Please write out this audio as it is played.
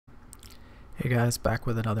Hey guys, back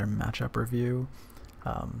with another matchup review.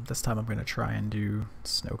 This time I'm going to try and do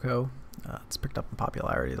Snowko. It's picked up in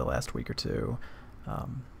popularity the last week or two.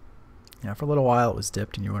 Um, for a little while it was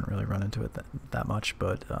dipped and you wouldn't really run into it that much,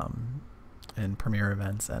 but in premier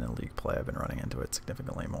events and in league play I've been running into it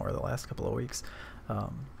significantly more the last couple of weeks.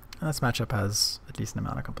 And this matchup has a decent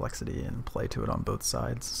amount of complexity and play to it on both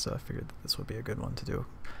sides, so I figured that this would be a good one to do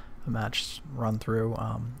a match run through.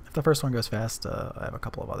 If the first one goes fast, I have a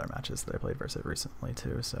couple of other matches that I played versus it recently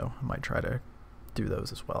too, so I might try to do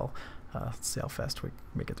those as well. Let's see how fast we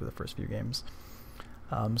make it through the first few games.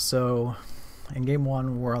 So in game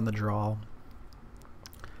one, we're on the draw.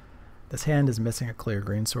 This hand is missing a clear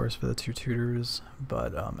green source for the two tutors,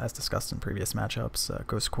 but as discussed in previous matchups,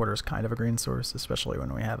 Ghost Quarter is kind of a green source, especially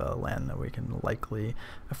when we have a land that we can likely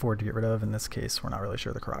afford to get rid of. In this case, we're not really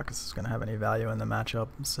sure the Caracas is going to have any value in the matchup,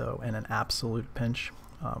 so in an absolute pinch,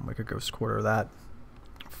 we could Ghost Quarter that,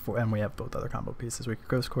 and we have both other combo pieces. We could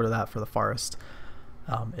Ghost Quarter that for the forest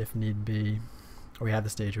if need be. We have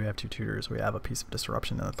the stage, we have two tutors, we have a piece of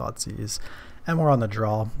disruption in the Thoughtseize, and we're on the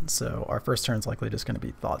draw, so our first turn is likely just going to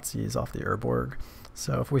be Thoughtseize off the Urborg.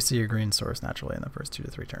 So if we see a green source naturally in the first 2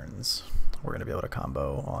 to 3 turns, we're going to be able to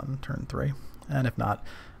combo on turn 3. And if not,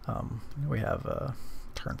 we have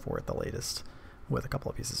turn 4 at the latest with a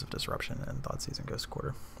couple of pieces of disruption and Thoughtseize and Ghost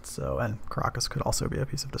Quarter. So, and Caracas could also be a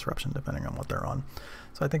piece of disruption depending on what they're on.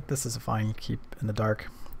 So I think this is a fine keep in the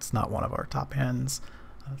dark. It's not one of our top hands,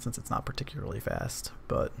 since it's not particularly fast,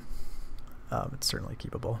 but it's certainly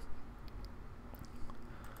keepable.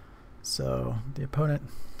 So the opponent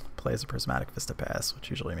plays a Prismatic Vista Pass, which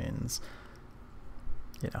usually means,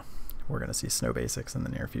 we're going to see Snow Basics in the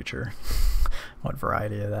near future. What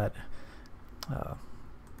variety of that?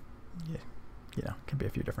 Can be a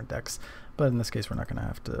few different decks, but in this case we're not going to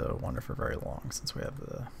have to wonder for very long since we have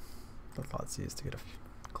the Thoughtseize to get a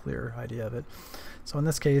clear idea of it. So in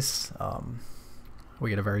this case, we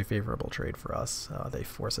get a very favorable trade for us. They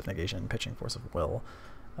Force of Negation, pitching Force of Will.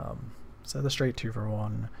 So the straight 2 for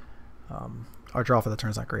 1. Our draw for the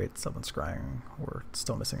turn's not great. Someone's scrying. We're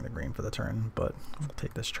still missing the green for the turn, but we'll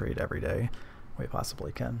take this trade every day we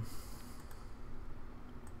possibly can.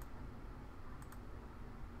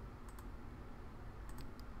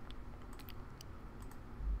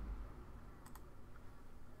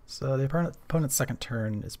 So the opponent's second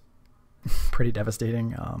turn is pretty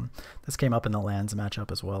devastating. This came up in the lands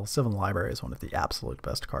matchup as well. Sylvan Library is one of the absolute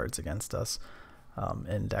best cards against us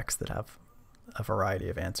in decks that have a variety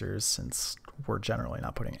of answers, since we're generally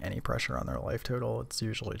not putting any pressure on their life total. It's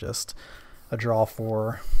usually just a draw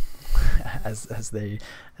 4 as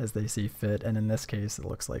they see fit, and in this case it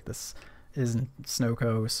looks like this isn't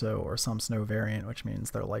Snowko, or some snow variant, which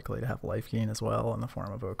means they're likely to have life gain as well in the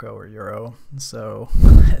form of Oko or Euro. So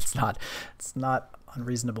it's not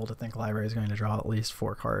unreasonable to think Library is going to draw at least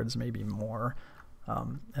 4 cards, maybe more,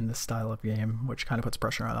 in this style of game, which kind of puts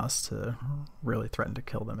pressure on us to really threaten to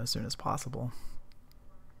kill them as soon as possible.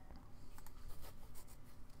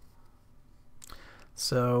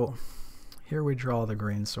 So here we draw the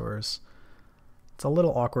green source. It's a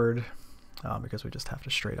little awkward because we just have to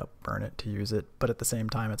straight up burn it to use it, but at the same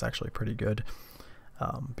time it's actually pretty good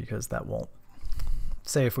because that won't,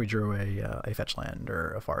 say if we drew a fetch land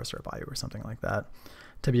or a forest or a bayou or something like that,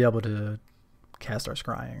 to be able to cast our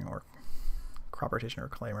scrying or crop rotation or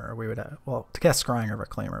reclaimer, we would have, well, to cast scrying or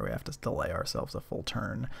reclaimer we have to delay ourselves a full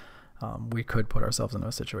turn. We could put ourselves into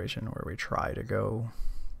a situation where we try to go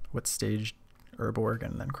with staged Urborg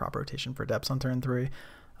and then crop rotation for depths on turn 3,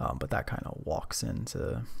 but that kind of walks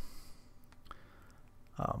into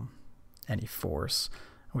any force.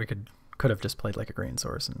 We could have just played like a green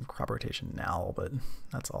source and crop rotation now, but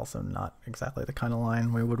that's also not exactly the kind of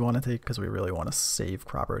line we would want to take, because we really want to save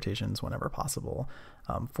crop rotations whenever possible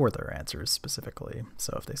for their answers specifically.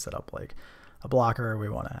 So if they set up like a blocker, we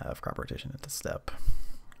want to have crop rotation into step,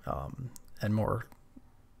 and more,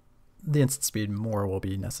 the instant speed more will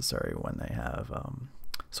be necessary when they have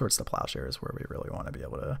Swords to Plowshares, where we really want to be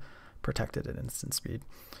able to protect it at instant speed.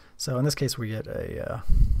 So in this case we get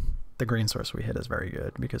the green source we hit is very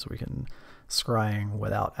good because we can scrying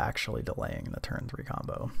without actually delaying the turn 3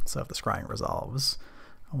 combo. So if the scrying resolves,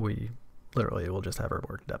 we literally will just have our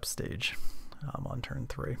board depth stage on turn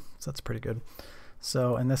 3. So that's pretty good.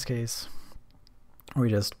 So in this case, we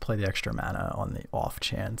just play the extra mana on the off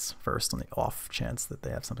chance that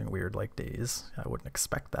they have something weird like Daze. I wouldn't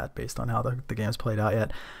expect that based on how the game's played out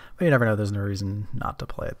yet, but you never know. There's no reason not to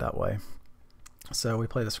play it that way. So we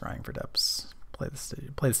play the scrying for depths, play the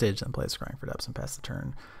stage, then play the scrying for depths and pass the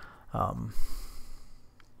turn.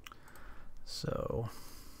 So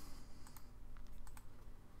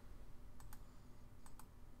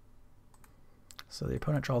So the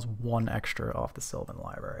opponent draws 1 extra off the Sylvan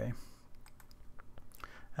Library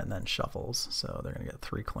and then shuffles, so they're going to get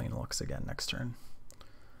 3 clean looks again next turn.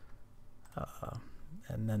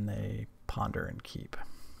 And then they ponder and keep.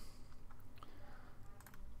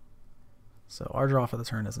 So our draw for the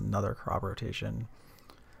turn is another crop rotation.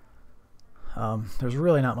 There's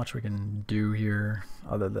really not much we can do here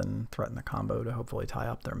other than threaten the combo to hopefully tie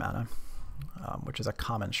up their mana, which is a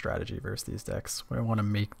common strategy versus these decks. We want to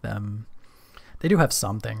make them... They do have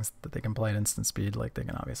some things that they can play at instant speed, like they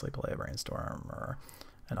can obviously play a Brainstorm or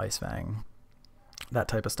an Ice Fang, that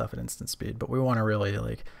type of stuff at instant speed, but we want to really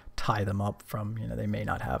like tie them up from, you know, they may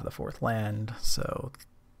not have the 4th land, so,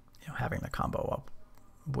 you know, having the combo up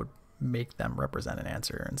would make them represent an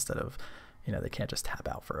answer instead of, you know, they can't just tap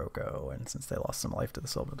out for Oko, and since they lost some life to the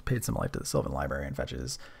Sylvan, paid some life to the Sylvan Library and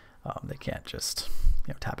fetches, they can't just,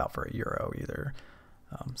 you know, tap out for a Euro either.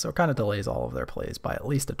 So it kind of delays all of their plays by at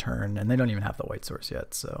least a turn, and they don't even have the white source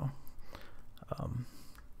yet, so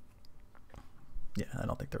yeah, I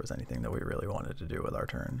don't think there was anything that we really wanted to do with our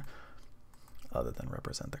turn other than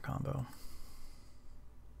represent the combo.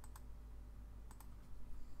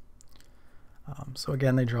 So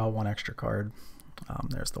again, they draw 1 extra card.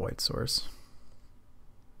 There's the white source.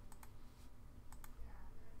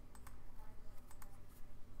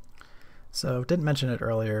 So didn't mention it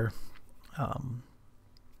earlier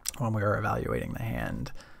when we were evaluating the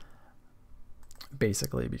hand,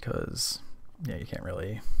 basically because, yeah, you can't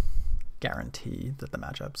really guarantee that the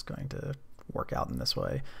matchup's going to work out in this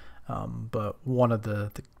way. But one of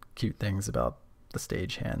the cute things about the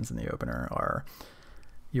stage hands in the opener are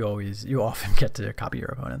you often get to copy your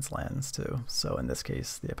opponent's lands too. So in this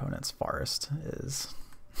case, the opponent's forest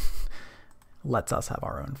lets us have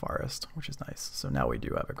our own forest, which is nice. So now we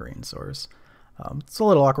do have a green source. It's a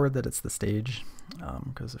little awkward that it's the stage,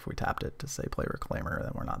 because if we tapped it to say play Reclaimer,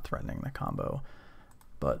 then we're not threatening the combo.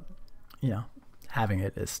 But, you know, having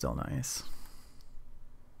it is still nice.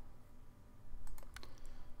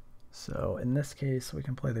 So in this case, we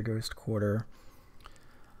can play the Ghost Quarter.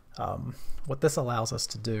 What this allows us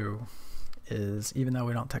to do is, even though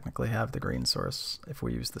we don't technically have the green source, if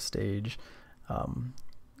we use the stage,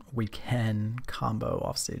 we can combo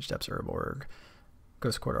off Stage Depths Urborg,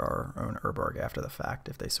 Ghost Quarter our own Urborg after the fact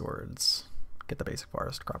if they swords, get the basic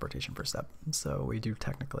forest, crop rotation per step. So we do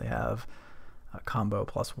technically have a combo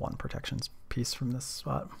plus 1 protections piece from this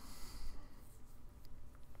spot.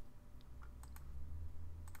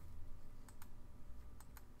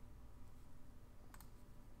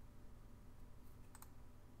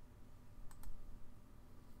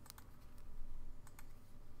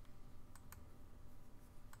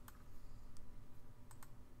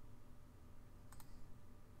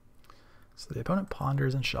 So the opponent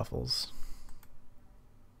ponders and shuffles.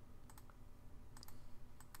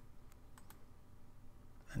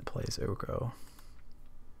 And plays Oko.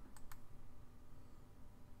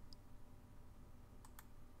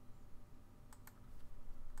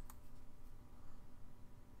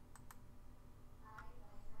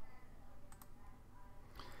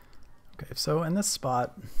 Okay, so in this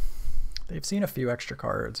spot, they've seen a few extra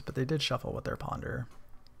cards, but they did shuffle with their ponder.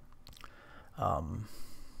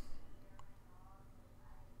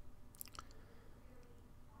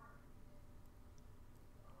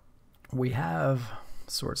 We have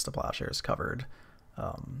Swords to Plowshares covered.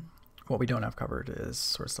 What we don't have covered is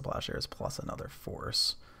Swords to Plowshares plus another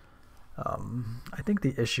force. I think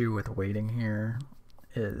the issue with waiting here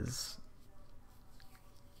is,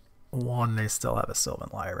 one, they still have a Sylvan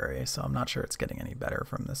Library, so I'm not sure it's getting any better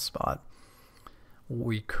from this spot.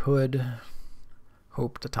 We could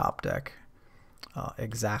hope to top deck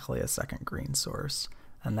exactly a second green source,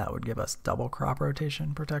 and that would give us double crop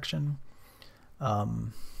rotation protection.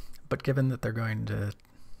 But given that they're going to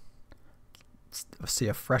see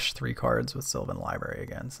a fresh 3 cards with Sylvan Library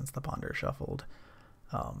again, since the ponder shuffled,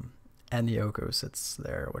 and the Oko sits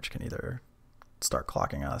there, which can either start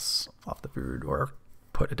clocking us off the food or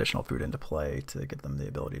put additional food into play to give them the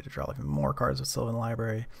ability to draw even more cards with Sylvan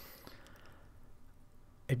Library,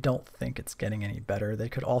 I don't think it's getting any better. They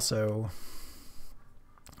could also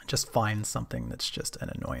just find something that's just an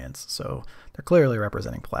annoyance. So they're clearly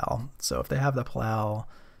representing Plow. So if they have the Plow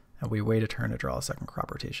and we wait a turn to draw a second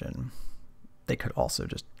crop rotation, they could also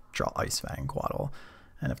just draw Ice Fang Quaddle.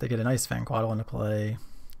 And if they get an Ice Fang Quaddle into play,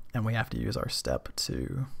 and we have to use our step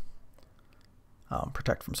to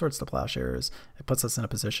protect from Swords to Plowshares, it puts us in a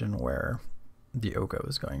position where the Oko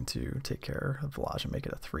is going to take care of Volage and make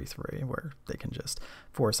it a 3/3, where they can just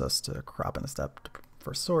force us to crop in a step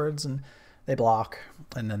for swords, and they block,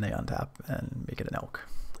 and then they untap and make it an Elk.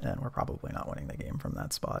 And we're probably not winning the game from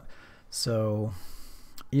that spot. So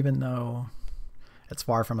even though it's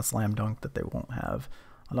far from a slam dunk that they won't have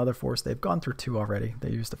another force. They've gone through 2 already. They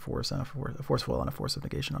used a force and a force foil and a force of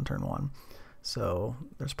negation on turn 1. So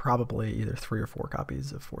there's probably either 3 or 4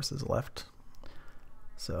 copies of forces left.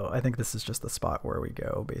 So I think this is just the spot where we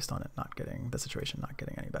go based on it not getting, the situation not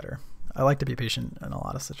getting any better. I like to be patient in a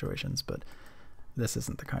lot of situations, but this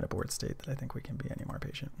isn't the kind of board state that I think we can be any more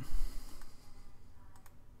patient.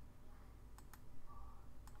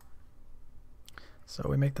 So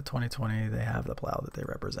we make the 20/20, they have the plow that they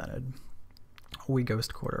represented. We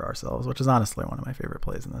ghost quarter ourselves, which is honestly one of my favorite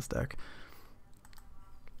plays in this deck.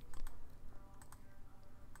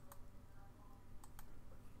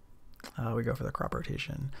 We go for the crop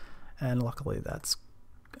rotation, and luckily that's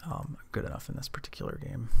good enough in this particular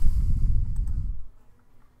game.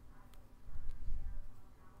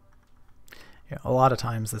 Yeah, a lot of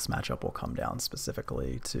times this matchup will come down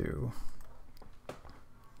specifically to,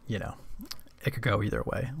 you know, it could go either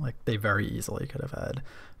way. Like, they very easily could have had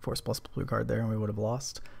force plus blue card there and we would have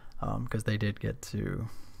lost, because they did get to,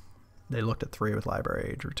 they looked at 3 with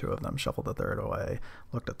library, drew 2 of them, shuffled the 3rd away,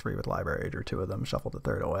 looked at 3 with library, drew 2 of them, shuffled the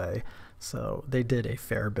 3rd away. So they did a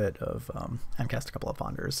fair bit of, and cast a couple of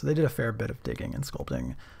ponders. So they did a fair bit of digging and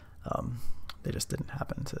sculpting. They just didn't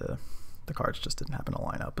happen to, the cards just didn't happen to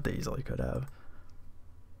line up, but they easily could have.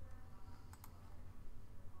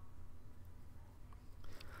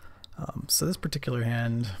 So this particular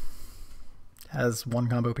hand has 1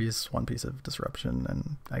 combo piece, 1 piece of disruption,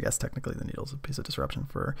 and I guess technically the needle's a piece of disruption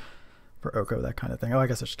for Oko, that kind of thing. Oh, I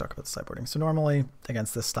guess I should talk about the sideboarding. So normally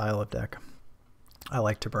against this style of deck, I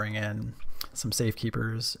like to bring in some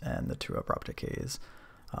safekeepers and the 2 abrupt decays.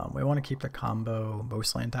 We want to keep the combo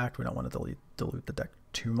mostly intact. We don't want to dilute the deck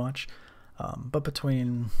too much. But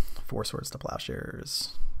between 4 Swords to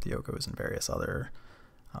Plowshares, the Okos, and various other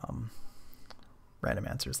random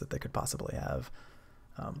answers that they could possibly have,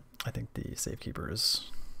 I think the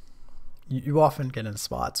safekeepers, you often get in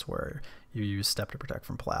spots where you use step to protect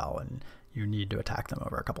from plow and you need to attack them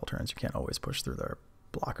over a couple turns. You can't always push through their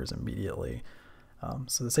blockers immediately.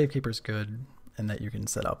 So the safekeeper is good in that you can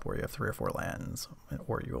set up where you have 3 or 4 lands,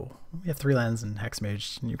 or you have 3 lands in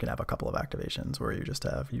Hexmage, and you can have a couple of activations where you just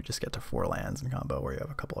get to 4 lands in combo where you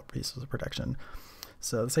have a couple of pieces of protection.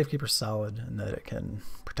 So the safekeeper's solid in that it can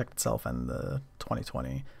protect itself and the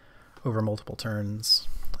 20/20 over multiple turns,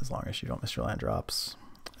 as long as you don't miss your land drops.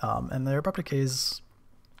 And the abrupt decays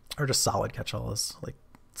are just solid catch-alls. Like,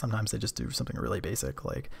 sometimes they just do something really basic,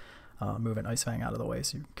 like move an Ice Fang out of the way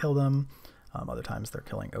so you can kill them. Other times they're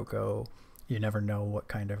killing Oko. You never know what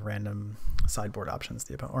kind of random sideboard options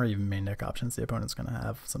the opponent, or even main deck options the opponent's going to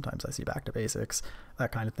have. Sometimes I see back to basics,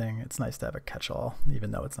 that kind of thing. It's nice to have a catch-all,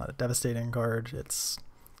 even though it's not a devastating card. It's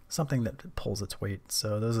something that pulls its weight.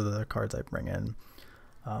 So those are the cards I bring in.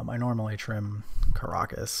 I normally trim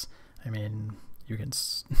Caracas. I mean, you can,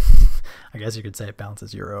 I guess you could say it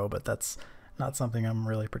bounces Euro, but that's not something I'm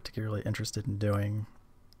really particularly interested in doing,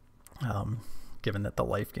 given that the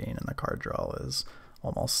life gain and the card draw is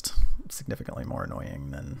almost significantly more annoying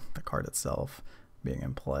than the card itself being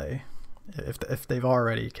in play. If they've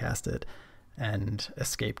already cast it and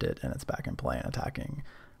escaped it and it's back in play and attacking,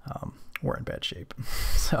 we're in bad shape.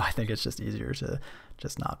 So I think it's just easier to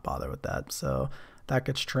just not bother with that. So that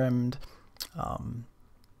gets trimmed,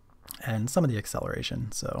 and some of the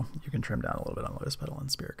acceleration. So you can trim down a little bit on Lotus Petal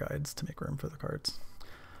and Spirit Guides to make room for the cards.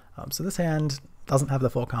 So this hand doesn't have the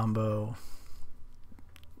full combo,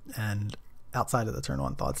 and outside of the turn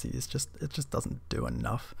 1 Thoughtseize, it just doesn't do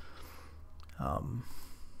enough.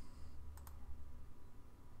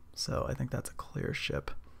 So I think that's a clear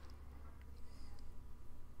ship.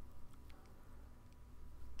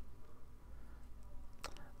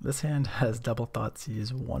 This hand has double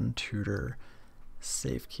Thoughtseize, 1 Tutor,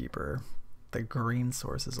 Safekeeper. The green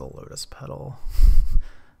source is a Lotus Petal.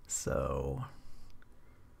 So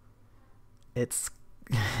it's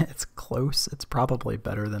close. It's probably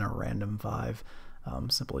better than a random 5,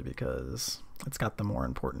 simply because it's got the more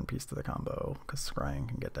important piece to the combo, because scrying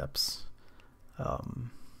can get depths, and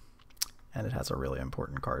it has a really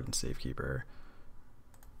important card in Safekeeper.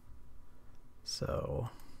 So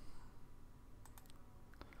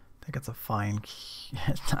I think it's a fine key.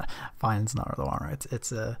 Fine's not the one, right?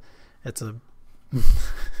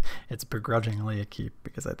 It's begrudgingly a keep,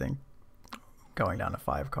 because I think going down to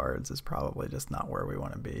 5 cards is probably just not where we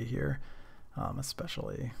want to be here,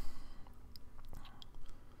 especially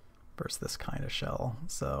versus this kind of shell.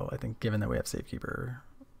 So I think, given that we have Safekeeper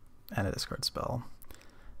and a discard spell,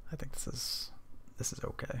 I think this is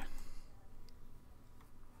okay.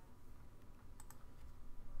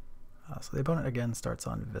 So the opponent again starts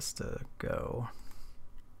on Vista Go.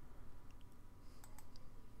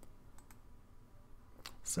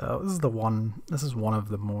 So this is the one. This is one of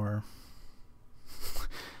the more.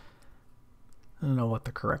 I don't know what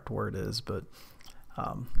the correct word is, but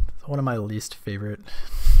one of my least favorite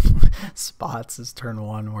spots is turn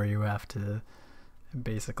 1, where you have to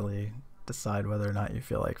basically decide whether or not you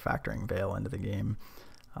feel like factoring Veil into the game.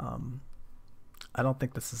 I don't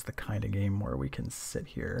think this is the kind of game where we can sit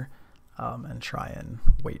here and try and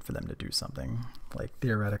wait for them to do something. Like,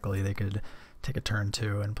 theoretically, they could take a turn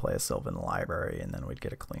 2 and play a Sylvan Library, and then we'd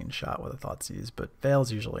get a clean shot with a Thoughtseize, but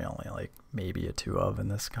Veil's usually only like maybe a 2 of in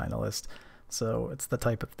this kind of list. So it's the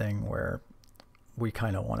type of thing where we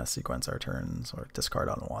kind of want to sequence our turns, or discard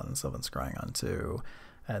on 1, Sylvan Scrying on 2,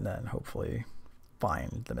 and then hopefully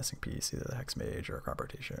find the missing piece, either the Hex Mage or Crop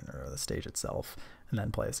Rotation or the stage itself, and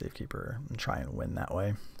then play a Safekeeper and try and win that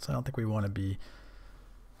way. So I don't think we want to be...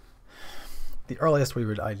 The earliest we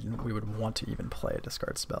would want to even play a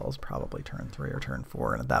discard spell is probably turn 3 or turn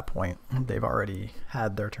 4, and at that point they've already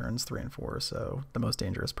had their turns 3 and 4, so the most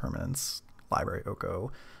dangerous permanents, Library,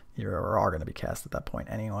 Oko, are going to be cast at that point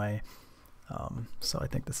anyway. So I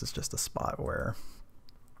think this is just a spot where,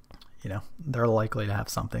 you know, they're likely to have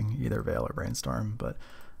something, either Veil or Brainstorm, but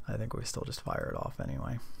I think we still just fire it off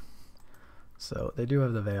anyway. So they do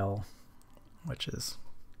have the Veil, which is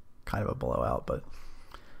kind of a blowout, but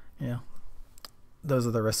yeah, those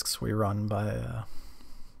are the risks we run by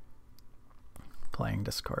playing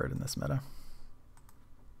discard in this meta.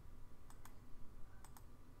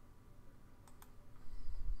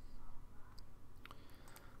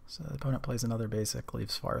 So the opponent plays another basic,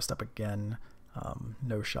 leaves Forest up again,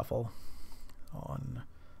 no shuffle on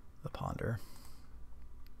the Ponder.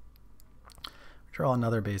 Draw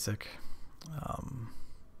another basic.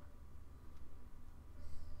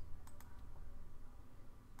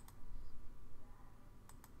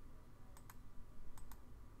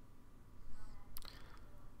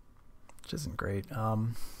 Which isn't great.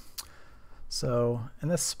 So in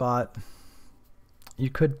this spot, you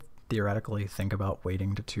could theoretically think about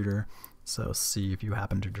waiting to tutor, so see if you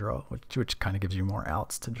happen to draw, which kind of gives you more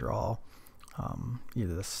outs to draw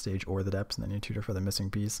either the stage or the depths, and then you tutor for the missing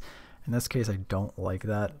piece. In this case, I don't like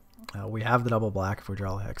that. We have the double black if we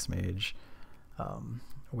draw a Hex Mage.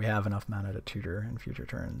 We have enough mana to tutor in future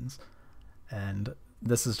turns, and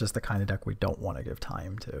this is just the kind of deck we don't want to give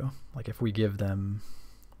time to. Like, if we give them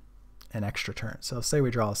an extra turn, so say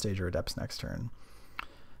we draw a stage or a depths next turn,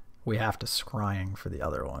 we have to scrying for the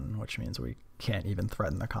other one, which means we can't even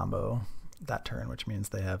threaten the combo that turn, which means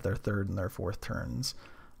they have their 3rd and their 4th turns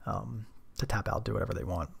to tap out, do whatever they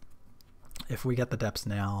want. If we get the depths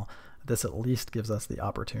now, this at least gives us the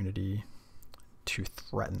opportunity to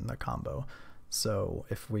threaten the combo. So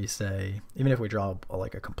if we say, even if we draw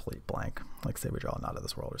like a complete blank, like say we draw Not of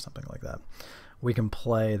This World or something like that, we can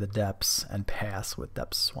play the depths and pass with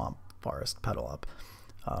Depths, Swamp, Forest, Petal Up.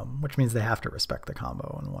 Which means they have to respect the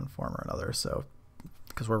combo in one form or another. So,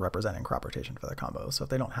 because we're representing Crop Rotation for the combo. So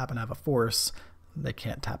if they don't happen to have a force, they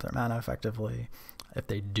can't tap their mana effectively. If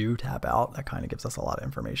they do tap out, that kind of gives us a lot of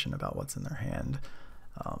information about what's in their hand.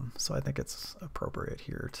 So I think it's appropriate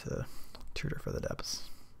here to tutor for the depths.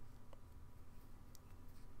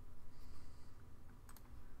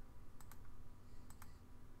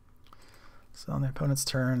 So on the opponent's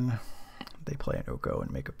turn, they play an Oko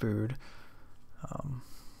and make a food.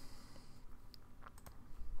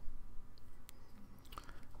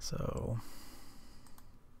 So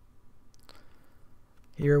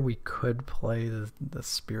here we could play the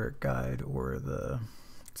Spirit Guide or the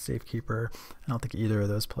Safekeeper. I don't think either of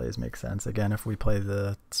those plays make sense. Again, if we play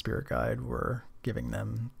the Spirit Guide, we're giving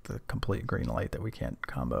them the complete green light that we can't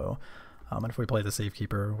combo. And if we play the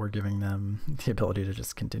Safekeeper, we're giving them the ability to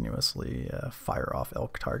just continuously fire off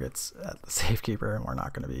elk targets at the Safekeeper, and we're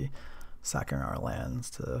not going to be sacking our lands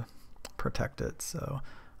to protect it. So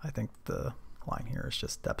I think the line here is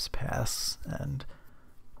just depths pass and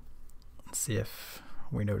see if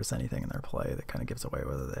we notice anything in their play that kind of gives away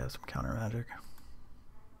whether they have some counter magic.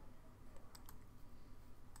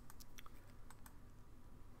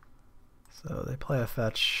 So they play a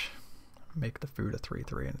fetch, make the food a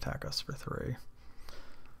 3/3 and attack us for 3.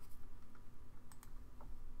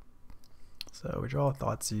 So we draw a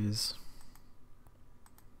Thoughtseize.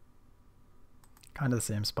 Kind of the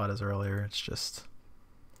same spot as earlier, it's just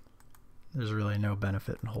there's really no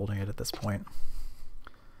benefit in holding it at this point.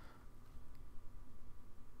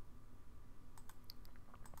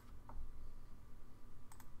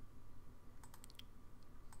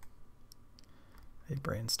 They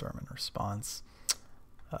brainstorm in response.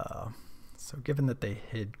 So given that they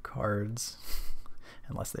hid cards,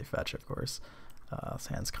 unless they fetch, of course, this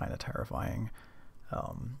hand's kind of terrifying.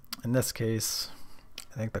 In this case,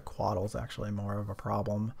 I think the Quaddle's actually more of a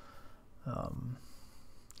problem.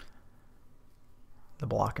 The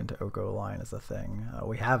block into Oko line is a thing.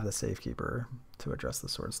 We have the Safekeeper to address the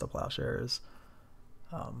Swords to Plowshares.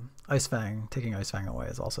 Ice Fang, taking Ice Fang away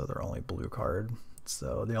is also their only blue card.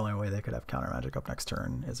 So the only way they could have counter magic up next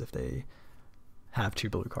turn is if they have 2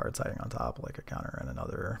 blue cards hiding on top, like a counter and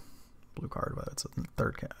another blue card, whether it's a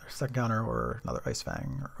second counter or another Ice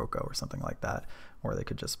Fang or Oko or something like that, or they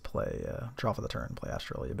could just play draw for the turn, play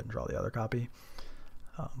Astrolabe, and draw the other copy.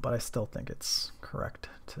 But I still think it's correct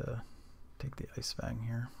to take the Ice Fang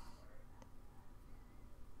here.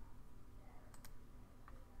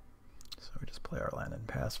 So we just play our land and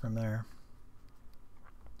pass from there.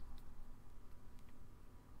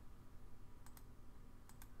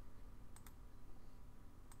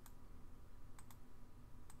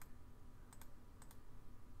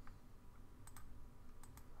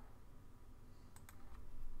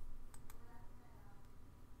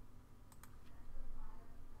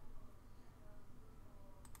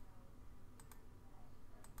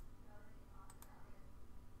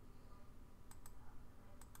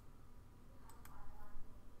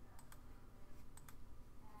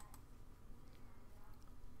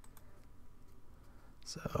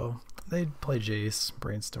 So they'd play Jace,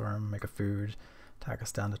 Brainstorm, make a food, attack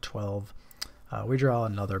us down to 12. We draw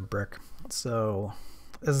another brick. So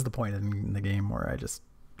this is the point in the game where I just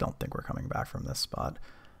don't think we're coming back from this spot.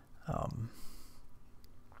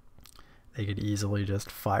 They could easily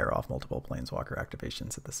just fire off multiple Planeswalker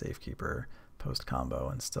activations at the Safekeeper post combo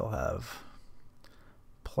and still have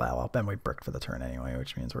plow up. And we bricked for the turn anyway,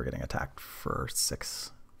 which means we're getting attacked for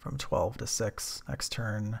 6 from 12 to 6 next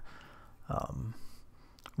turn.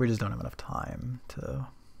 We just don't have enough time to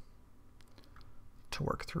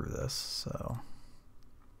work through this, so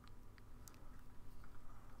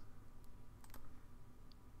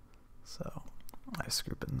I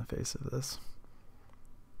scoop it in the face of this.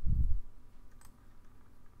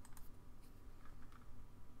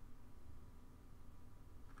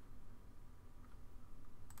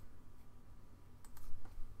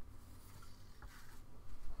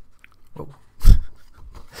 Whoa.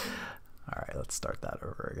 Alright, let's start that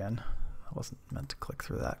over again. I wasn't meant to click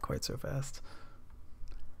through that quite so fast.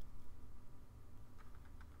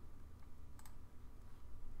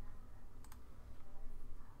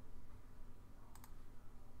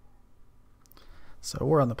 So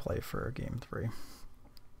we're on the play for game 3.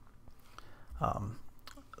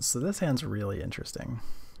 So this hand's really interesting.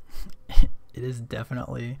 It is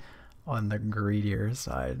definitely on the greedier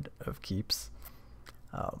side of keeps.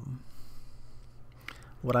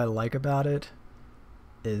 What I like about it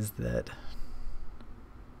is that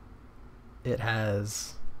it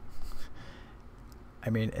has,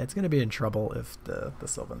 I mean, it's going to be in trouble if the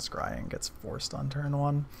Sylvan Scrying gets forced on turn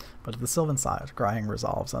 1, but if the Sylvan Scrying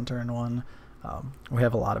resolves on turn 1, we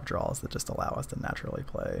have a lot of draws that just allow us to naturally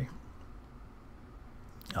play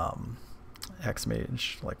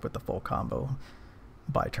Hexmage, like with the full combo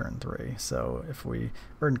by turn 3. So if we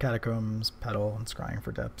Burden Catacombs, Petal, and Scrying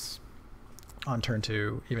for Depths on turn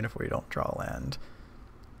 2, even if we don't draw land,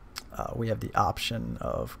 we have the option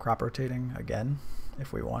of crop rotating again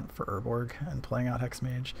if we want for Urborg and playing out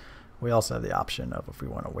Hexmage. We also have the option of, if we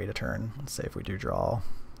want to wait a turn, let's say if we do draw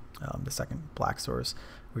the second black source,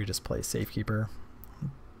 we just play Safekeeper,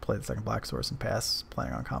 play the second black source and pass,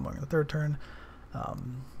 planning on comboing the third turn.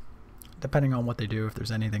 Depending on what they do, if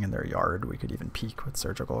there's anything in their yard, we could even peek with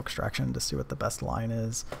Surgical Extraction to see what the best line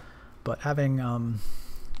is. But having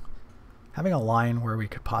a line where we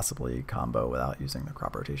could possibly combo without using the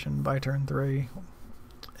crop rotation by turn 3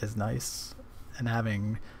 is nice. And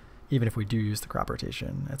having, even if we do use the crop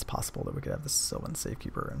rotation, it's possible that we could have the Sylvan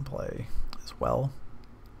Safekeeper in play as well.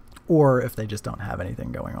 Or if they just don't have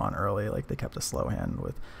anything going on early, like they kept a slow hand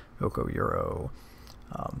with Oko Euro,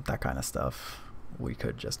 that kind of stuff, we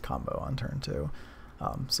could just combo on turn 2.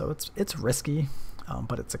 So it's risky,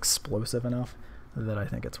 but it's explosive enough that I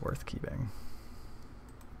think it's worth keeping.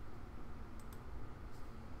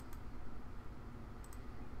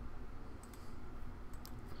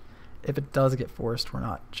 If it does get forced, we're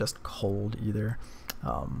not just cold either.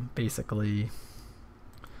 Basically,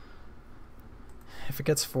 if it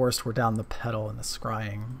gets forced, we're down the Petal and the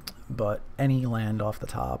Scrying, but any land off the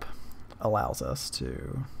top allows us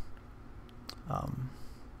to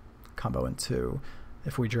combo in 2.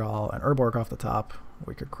 If we draw an Urborg off the top,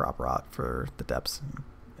 we could crop rot for the depths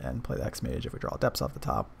and play the Hexmage. If we draw depths off the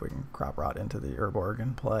top, we can crop rot into the Urborg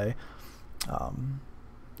and play.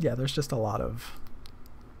 Yeah, there's just a lot of,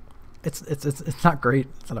 it's not great,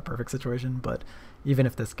 it's not a perfect situation, but even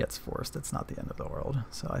if this gets forced, it's not the end of the world.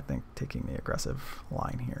 So I think taking the aggressive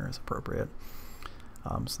line here is appropriate.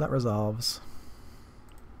 So that resolves,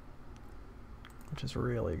 which is a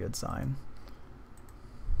really good sign.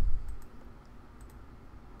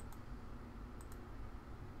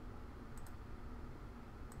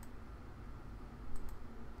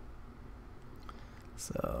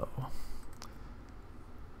 So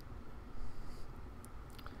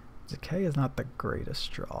Decay is not the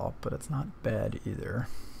greatest draw, but it's not bad either.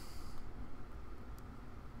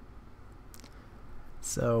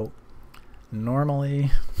 So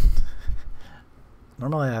normally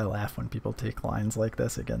I laugh when people take lines like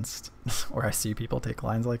this against, or I see people take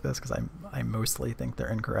lines like this because I mostly think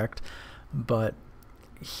they're incorrect. But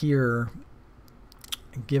here,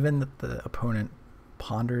 given that the opponent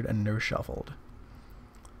pondered and no shuffled,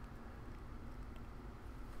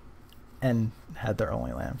 and had their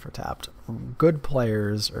only land for tapped, good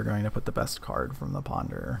players are going to put the best card from the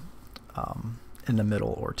ponder in the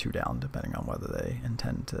middle or 2 down, depending on whether they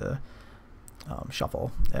intend to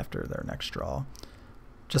shuffle after their next draw,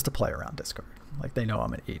 just to play around discard. Like, they know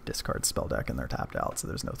I'm an 8 discard spell deck and they're tapped out, so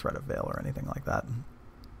there's no threat of veil or anything like that.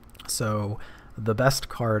 So the best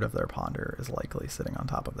card of their ponder is likely sitting on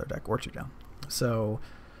top of their deck or 2 down. So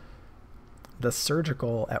the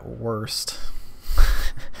surgical, at worst,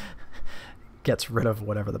 gets rid of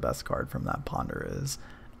whatever the best card from that ponder is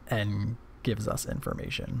and gives us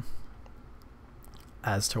information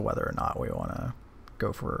as to whether or not we want to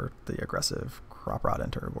go for the aggressive Crop Rot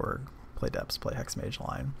Interborg, play Depths, play Hexmage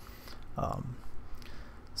line.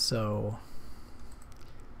 So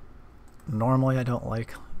normally I don't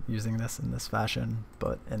like using this in this fashion,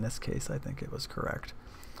 but in this case I think it was correct.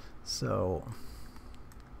 So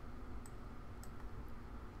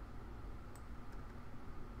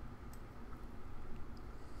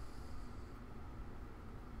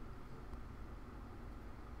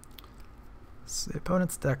the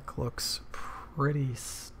opponent's deck looks pretty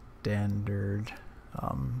standard.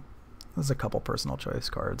 There's a couple personal choice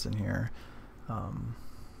cards in here.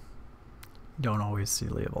 Don't always see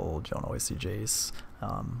Leovold, don't always see Jace.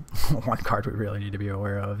 One card we really need to be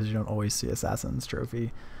aware of is you don't always see Assassin's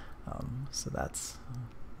Trophy. So that's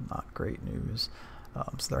not great news.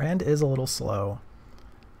 So their hand is a little slow.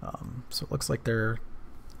 So it looks like they're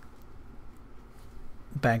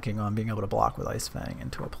banking on being able to block with Ice Fang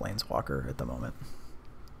into a Planeswalker at the moment.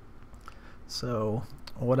 So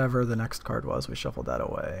whatever the next card was, we shuffled that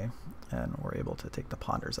away and we're able to take the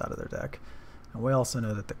ponders out of their deck. And we also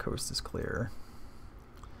know that the coast is clear.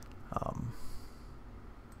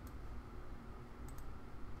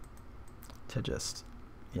 To just,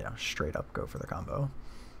 you know, straight up go for the combo.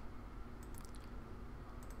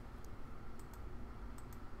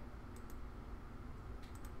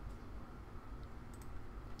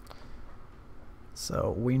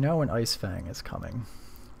 So we know an Ice Fang is coming.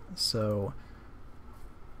 So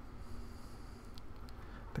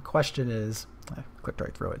the question is, I clicked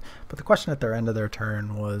right through it, but the question at their end of their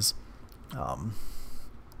turn was,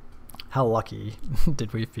 how lucky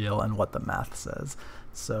did we feel and what the math says.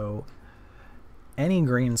 So any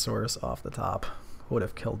green source off the top would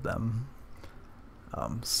have killed them.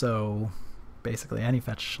 So basically any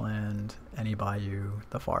fetch land, any bayou,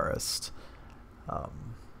 the forest,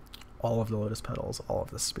 all of the Lotus Petals, all of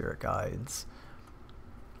the Spirit Guides,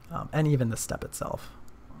 and even the step itself,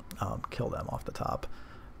 kill them off the top.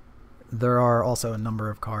 There are also a number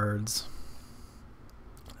of cards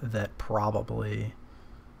that probably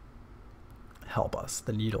help us.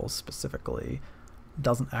 The Needles specifically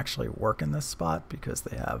doesn't actually work in this spot because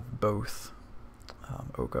they have both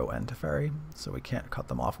Oko and Teferi, so we can't cut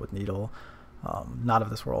them off with Needle. Not of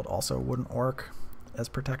This World also wouldn't work as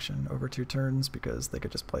protection over 2 turns because they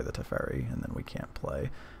could just play the Teferi and then we can't play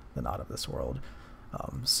the Not of This World.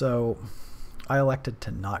 So I elected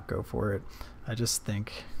to not go for it. I just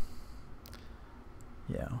think,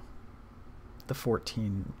 you know, the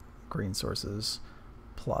 14 green sources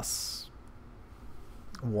plus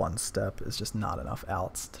 1 step is just not enough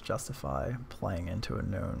outs to justify playing into a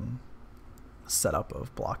known setup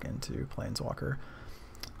of block into Planeswalker.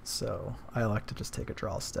 So I elect to just take a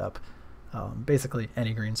draw step. Basically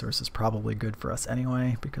any green source is probably good for us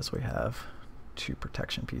anyway because we have 2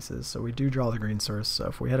 protection pieces. So we do draw the green source, so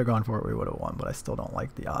if we had gone for it we would have won, but I still don't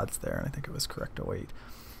like the odds there and I think it was correct to wait.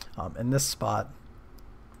 In this spot,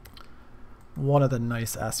 one of the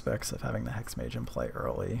nice aspects of having the Hexmage in play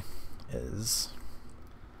early is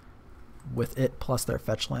with it plus their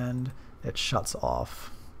fetch land, it shuts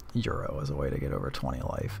off Euro as a way to get over 20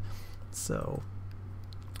 life. So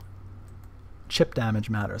chip damage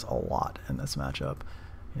matters a lot in this matchup.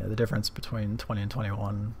 You know, the difference between 20 and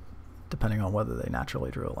 21, depending on whether they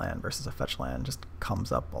naturally drew a land versus a fetch land, just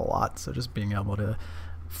comes up a lot. So just being able to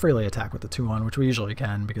freely attack with the 2/1, which we usually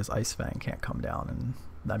can because Ice Fang can't come down, and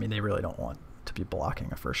I mean they really don't want to be blocking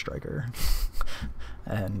a first striker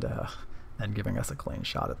and giving us a clean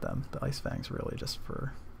shot at them. The Ice Fang's really just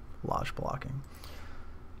for lodge blocking.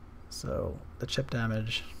 So the chip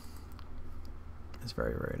damage is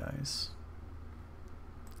very, very nice.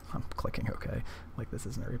 I'm clicking OK, like this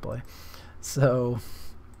isn't a replay. So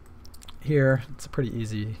here it's a pretty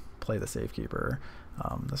easy play the Safekeeper.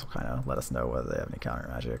 This will kind of let us know whether they have any counter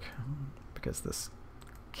magic, because this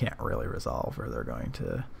can't really resolve, or they're going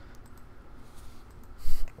to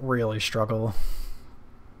really struggle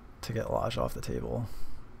to get Lodge off the table.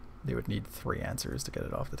 They would need 3 answers to get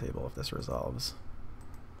it off the table if this resolves.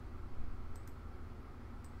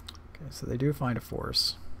 Okay, so they do find a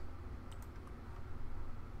force.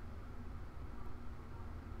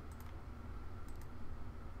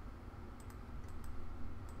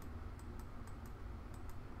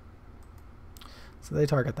 So they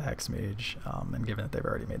target the Hex Mage, and given that they've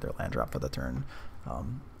already made their land drop for the turn,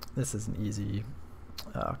 this is an easy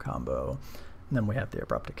combo. And then we have the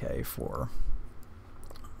Abrupt Decay for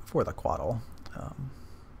the Quaddle,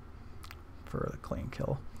 for the clean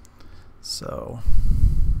kill. So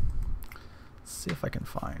let's see if I can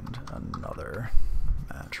find another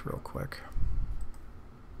match real quick.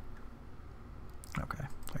 Okay,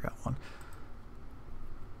 I got one.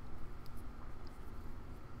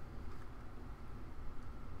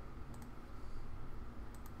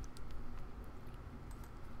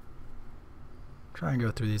 Try and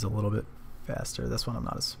go through these a little bit faster. This one I'm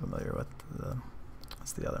not as familiar with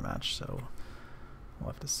as the other match, so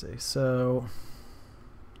we'll have to see. So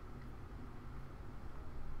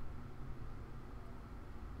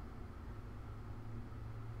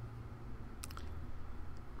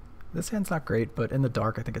this hand's not great, but in the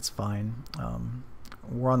dark I think it's fine.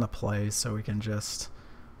 We're on the play, so we can just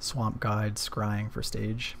Swamp Guide, Scrying for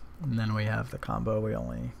stage, and then we have the combo. We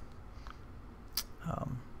only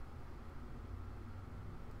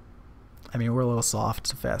I mean, we're a little soft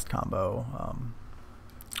to fast combo,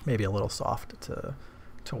 maybe a little soft to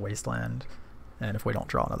Wasteland, and if we don't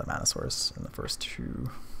draw another mana source in the first 2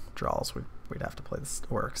 draws, we'd have to play this,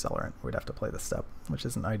 or Accelerant, we'd have to play this step, which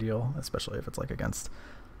isn't ideal, especially if it's like against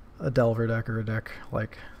a Delver deck or a deck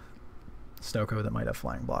like Snowko that might have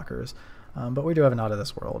flying blockers. But we do have an Out of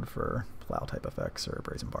This World for Plow type effects or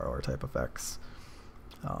Brazen Borrower type effects.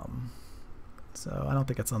 So I don't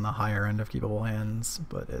think it's on the higher end of keepable hands,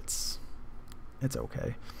 but it's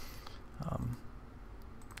okay.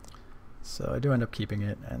 So I do end up keeping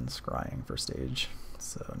it and scrying for stage.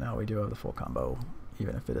 So now we do have the full combo,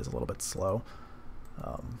 even if it is a little bit slow.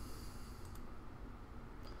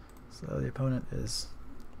 So the opponent is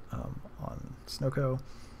on Snowko.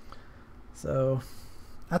 So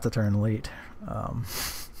that's a turn late.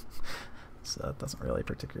 So it doesn't really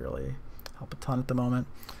particularly help a ton at the moment.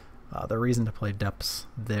 The reason to play Depths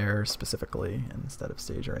there specifically instead of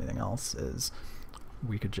stage or anything else is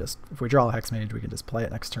we could just, if we draw a Hex Mage, we can just play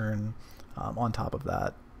it next turn. On top of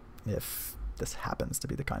that, if this happens to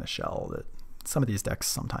be the kind of shell that some of these decks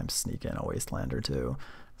sometimes sneak in a Wasteland or 2.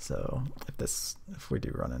 So if we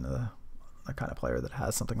do run into a kind of player that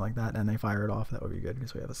has something like that and they fire it off, that would be good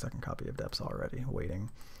because we have a second copy of Depths already waiting.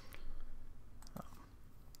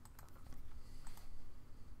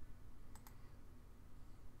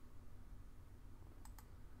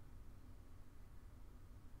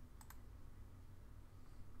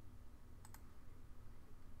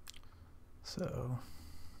 So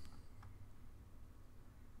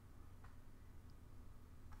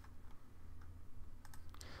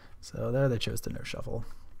there they chose to no shuffle.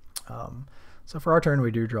 So for our turn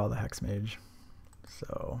we do draw the Hex Mage.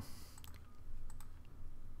 So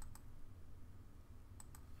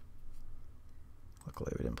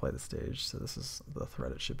luckily we didn't play the stage, so this is the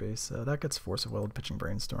threat it should be. So that gets Force of Willed, pitching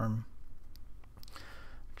Brainstorm,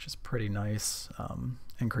 which is pretty nice.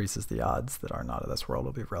 Increases the odds that our Not of This World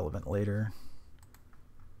will be relevant later.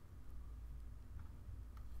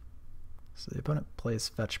 So the opponent plays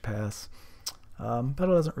Fetch Pass.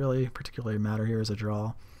 Battle doesn't really particularly matter here as a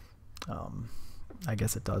draw. I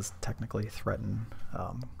guess it does technically threaten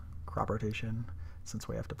Crop Rotation, since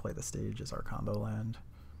we have to play the stage as our combo land.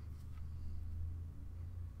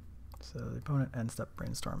 So the opponent end step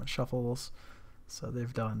Brainstorm and shuffles. So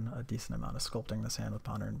they've done a decent amount of sculpting this hand with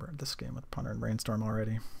this game with Ponder and Brainstorm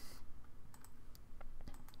already.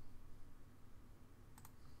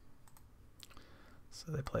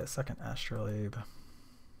 So they play a second Astrolabe.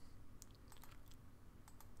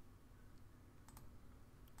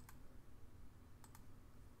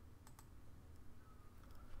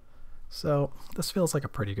 So this feels like a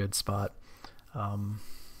pretty good spot.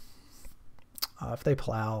 If they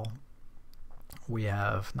plow, we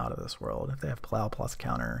have Not of This World. If they have plow plus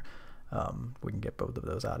counter, we can get both of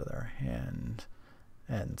those out of their hand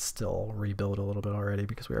and still rebuild a little bit already,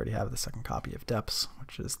 because we already have the second copy of Depths,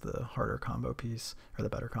 which is the harder combo piece, or the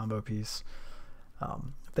better combo piece.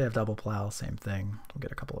 If they have double plow, same thing. We'll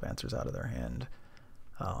get a couple of answers out of their hand.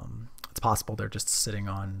 It's possible they're just sitting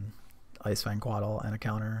on Ice Fang Quaddle and a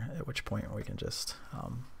counter, at which point we can just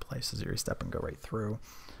play Suzerain Step and go right through.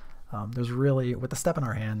 There's really, with the step in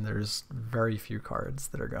our hand, there's very few cards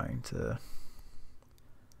that are going to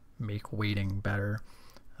make waiting better.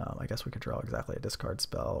 I guess we could draw exactly a discard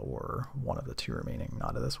spell or one of the two remaining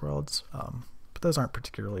Not of This Worlds, but those aren't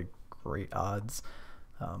particularly great odds.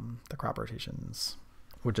 The crop rotations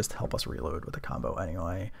would just help us reload with the combo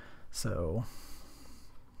anyway, so,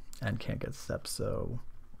 and can't get steps, so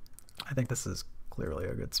I think this is clearly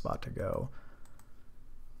a good spot to go.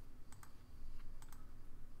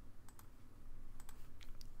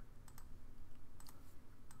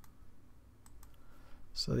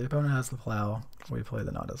 So the opponent has the plow, we play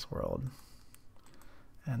the Not of This World,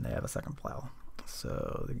 and they have a second plow,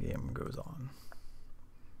 so the game goes on.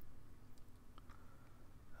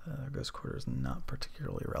 Ghost Quarter is not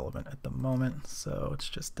particularly relevant at the moment, so it's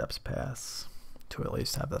just Depths Pass to at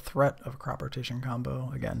least have the threat of a crop rotation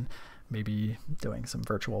combo. Again, maybe doing some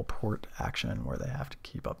virtual port action where they have to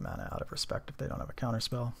keep up mana out of respect if they don't have a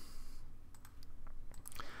counterspell.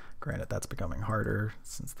 Granted, that's becoming harder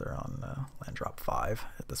since they're on land drop 5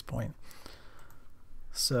 at this point.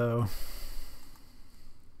 So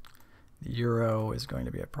the Euro is going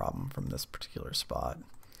to be a problem from this particular spot,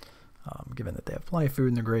 given that they have plenty of food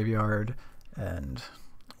in the graveyard and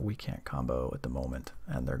we can't combo at the moment,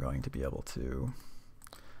 and they're going to be able to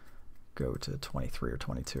go to 23 or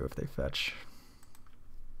 22 if they fetch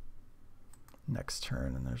next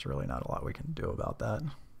turn, and there's really not a lot we can do about that.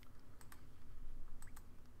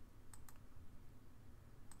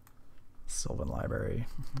 Sylvan Library,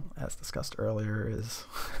 as discussed earlier, is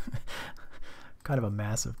kind of a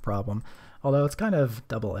massive problem. Although it's kind of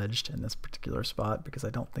double-edged in this particular spot, because I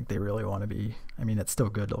don't think they really want to be, I mean, it's still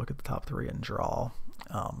good to look at the top 3 and draw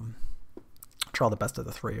the best of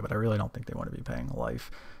the 3, but I really don't think they want to be paying life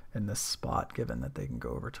in this spot, given that they can go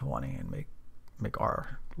over 20 and make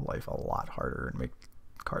our life a lot harder and make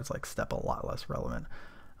cards like Step a lot less relevant.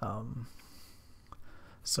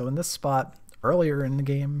 So in this spot, earlier in the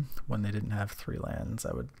game, when they didn't have 3 lands,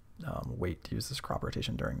 I would wait to use this crop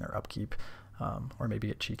rotation during their upkeep, or maybe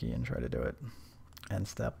get cheeky and try to do it end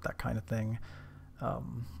step, that kind of thing.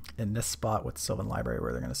 In this spot with Sylvan Library,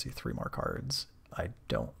 where they're going to see 3 more cards, I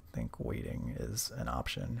don't think waiting is an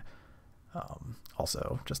option.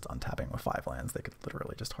 Also, just untapping with 5 lands, they could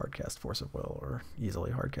literally just hardcast Force of Will or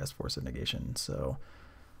easily hardcast Force of Negation. So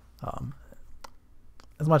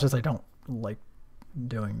as much as I don't like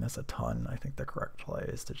doing this a ton, I think the correct play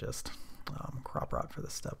is to just crop rot for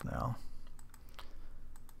this step now.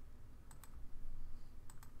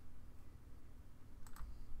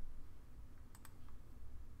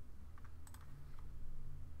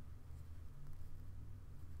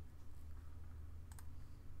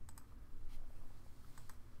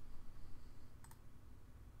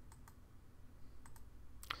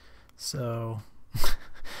 So,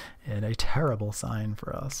 in a terrible sign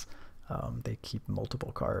for us, they keep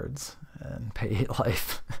multiple cards and pay 8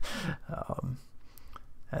 life,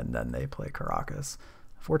 and then they play Caracas.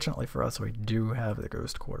 Fortunately for us, we do have the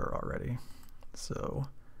Ghost Quarter already, so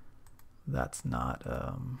that's not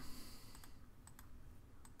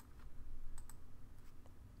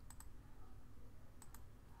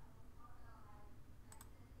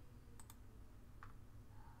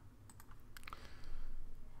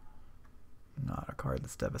not a card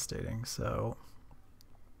that's devastating. So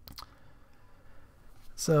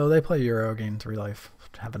they play Euro, gain 3 life,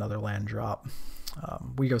 have another land drop.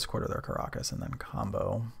 We Ghost Quarter their Caracas and then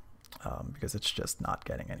combo, because it's just not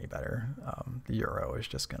getting any better. The Euro is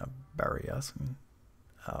just going to bury us. And,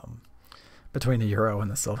 between the Euro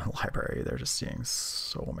and the Sylvan Library, they're just seeing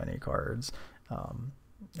so many cards.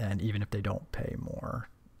 And even if they don't pay more,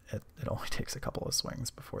 it only takes a couple of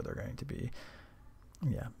swings before they're going to be,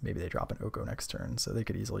 yeah, maybe they drop an Oko next turn, so they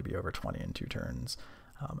could easily be over 20 in 2 turns.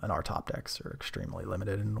 And our top decks are extremely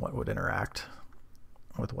limited in what would interact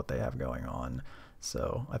with what they have going on.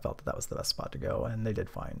 So I felt that that was the best spot to go, and they did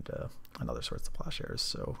find another Swords to Plowshares,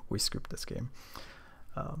 so we scooped this game.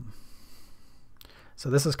 So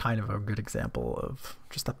this is kind of a good example of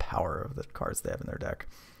just the power of the cards they have in their deck.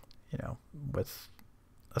 You know, with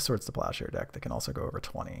a Swords to Plowshare deck that can also go over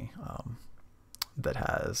 20, that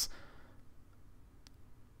has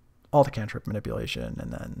all the cantrip manipulation,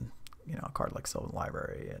 and then, you know, a card like Sylvan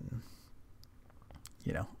Library and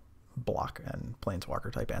you know, block and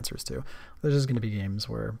planeswalker type answers to. There's just going to be games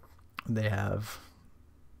where they have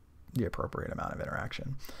the appropriate amount of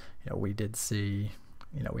interaction. You know, we did see,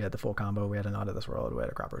 you know, we had the full combo, we had a Not of This World, we had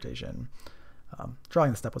a crop rotation.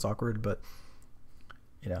 Drawing the step was awkward, but,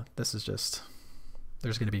 you know, this is just,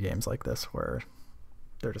 there's going to be games like this where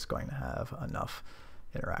they're just going to have enough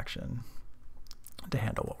interaction to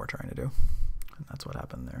handle what we're trying to do. And that's what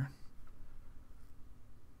happened there.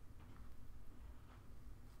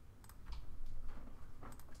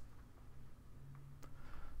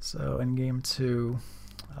 So in game 2,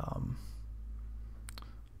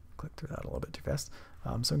 click through that a little bit too fast.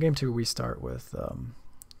 So in game 2, we start with,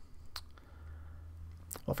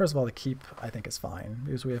 well, first of all, the keep I think is fine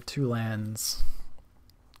because we have 2 lands,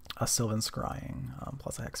 a Sylvan Scrying,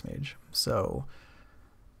 plus a Hexmage. So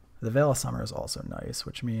the Veil of Summer is also nice,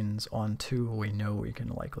 which means on 2 we know we can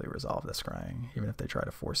likely resolve the Scrying. Even if they try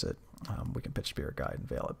to force it, we can pitch Spirit Guide and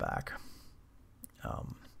Veil it back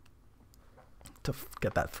to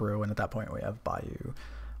get that through. And at that point we have Bayou,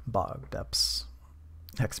 Bog, Depths,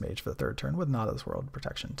 Hexmage for the 3rd turn with Not of This World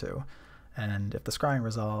protection too. And if the Scrying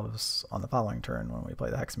resolves on the following turn when we play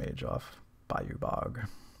the Hexmage off Bayou, Bog,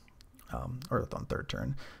 or on 3rd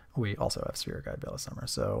turn, we also have Spirit Guide, Veil of Summer.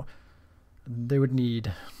 So they would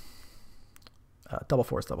need double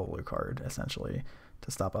force, double blue card essentially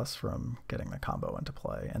to stop us from getting the combo into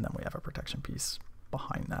play. And then we have a protection piece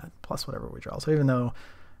behind that, plus whatever we draw. So even though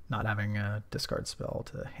not having a discard spell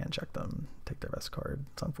to hand check them, take their best card,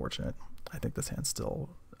 it's unfortunate. I think this hand's still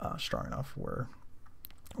strong enough where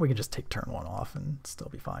we can just take turn 1 off and still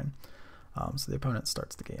be fine. So the opponent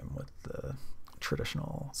starts the game with the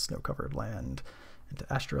traditional snow-covered land into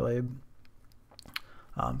Astrolabe.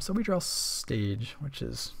 So we draw Stage, which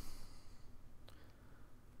is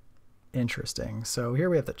interesting. So here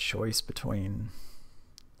we have the choice between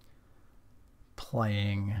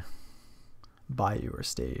playing Bayou or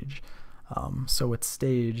Stage. So with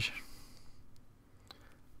Stage,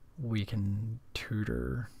 we can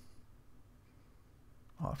tutor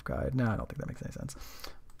off guide. No, I don't think that makes any sense.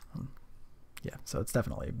 Yeah, so it's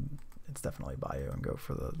definitely Bayou and go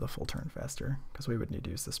for the full turn faster because we would need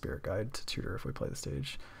to use the Spirit Guide to tutor if we play the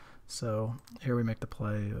Stage. So here we make the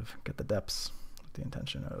play of get the Depths with the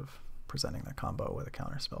intention of presenting the combo with a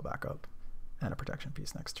counter spell backup and a protection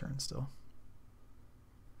piece next turn still.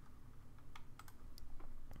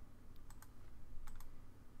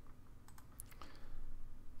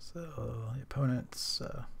 So the opponent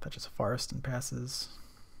fetches a Forest and passes.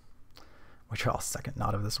 We draw a 2nd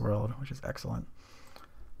Not of This World, which is excellent.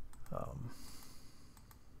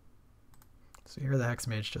 So here the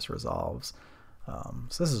Hexmage just resolves.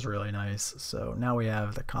 So this is really nice. So now we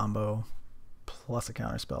have the combo plus a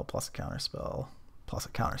counterspell, plus a counterspell, plus a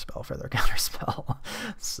counterspell for their counterspell.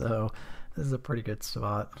 So this is a pretty good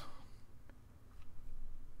spot.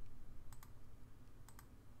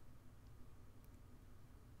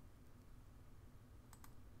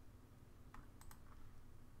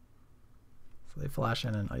 So they flash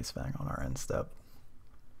in an Ice Fang on our end step.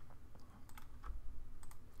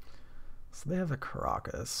 So they have a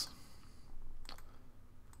Caracas,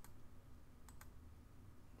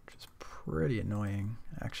 which is pretty annoying,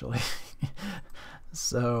 actually.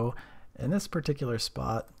 So in this particular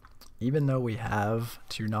spot, even though we have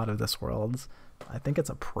 2 Not of This Worlds, I think it's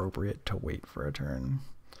appropriate to wait for a turn.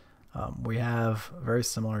 We have, very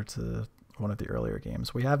similar to one of the earlier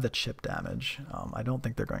games, we have the chip damage. I don't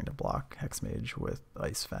think they're going to block Hexmage with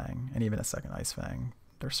Ice Fang, and even a 2nd Ice Fang,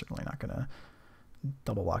 they're certainly not going to.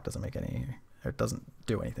 Double block doesn't make any, it doesn't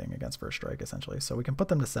do anything against first strike essentially. So we can put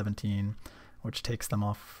them to 17, which takes them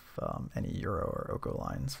off any Euro or Oko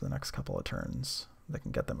lines for the next couple of turns. That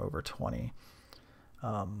can get them over 20.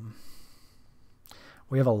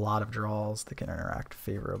 We have a lot of draws that can interact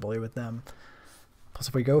favorably with them. Plus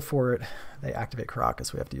if we go for it, they activate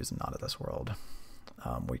Caracas, we have to use a Not of This World.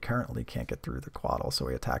 We currently can't get through the Quaddle, so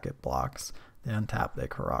we attack it, blocks, they untap, they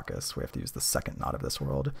Caracas, we have to use the 2nd Not of This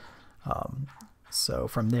World. So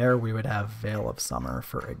from there we would have Veil of Summer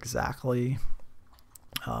for exactly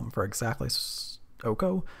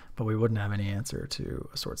Oko, but we wouldn't have any answer to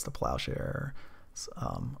Swords to Plowshare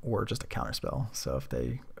or just a counterspell. So if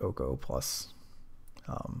they Oko plus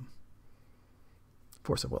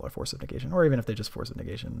Force of Will or Force of Negation, or even if they just Force of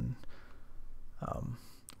Negation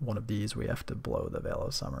one of these, we have to blow the Veil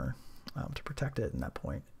of Summer to protect it. And at that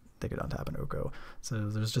point they could untap an Oko. So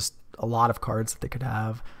there's just a lot of cards that they could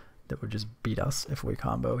have that would just beat us if we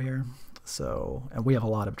combo here. So, and we have a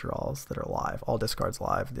lot of draws that are live. All discards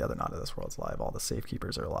live, the other Not of This World's live, all the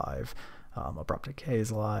Safekeepers are live, Abrupt Decay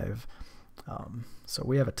is live. So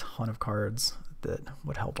we have a ton of cards that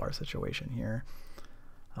would help our situation here.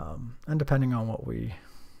 And depending on what we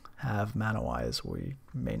have mana-wise, we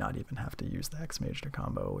may not even have to use the Hexmage to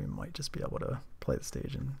combo. We might just be able to play the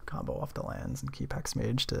stage and combo off the lands and keep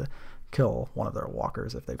Hexmage to kill one of their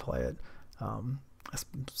walkers if they play it.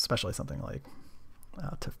 Especially something like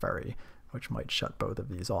Teferi, which might shut both of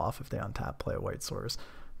these off if they untap, play a white source,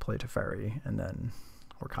 play Teferi, and then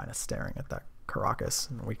we're kind of staring at that Caracas,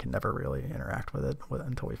 and we can never really interact with it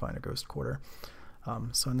until we find a Ghost Quarter.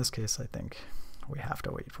 So in this case, I think we have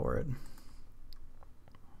to wait for it.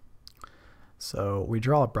 So we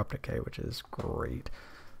draw Abrupt Decay, which is great.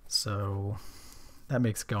 So that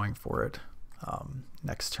makes going for it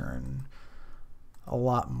next turn a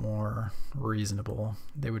lot more reasonable.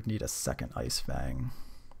 They would need a second Ice Fang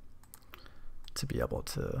to be able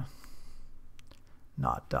to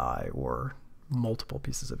not die, or multiple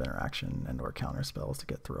pieces of interaction and or counter spells to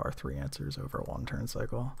get through our 3 answers over a 1 turn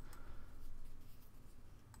cycle.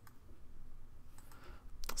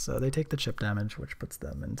 So they take the chip damage, which puts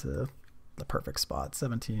them into the perfect spot.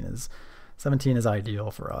 17 is ideal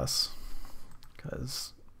for us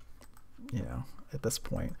because, you know, at this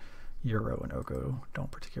point Euro and Oko don't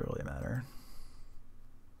particularly matter.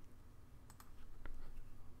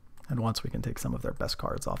 And once we can take some of their best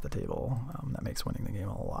cards off the table, that makes winning the game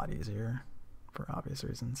a lot easier for obvious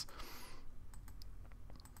reasons.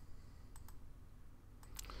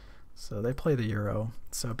 So they play the Euro.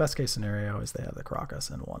 So best case scenario is they have the Caracas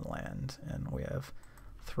and 1 land, and we have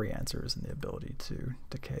 3 answers and the ability to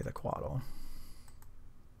decay the Quaddle.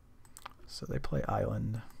 So they play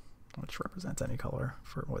Island, which represents any color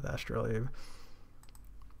with Astrolabe.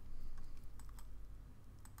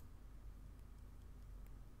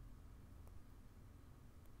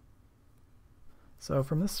 So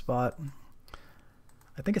from this spot,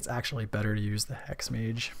 I think it's actually better to use the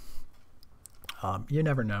Hexmage. You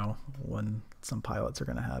never know when some pilots are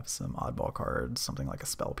going to have some oddball cards, something like a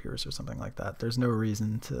Spell Pierce or something like that. There's no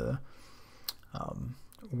reason to...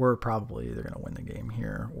 we're probably either going to win the game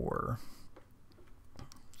here or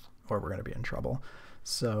we're going to be in trouble.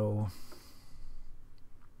 So,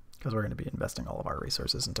 because we're going to be investing all of our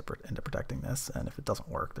resources into protecting this, and if it doesn't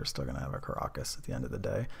work, they're still going to have a Caracas at the end of the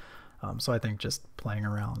day. So I think just playing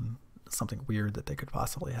around something weird that they could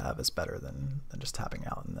possibly have is better than just tapping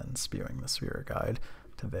out and then spewing the Spirit Guide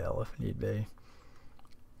to Veil if need be.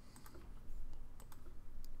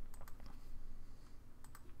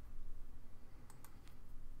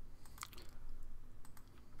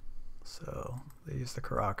 So they use the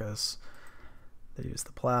Caracas, they use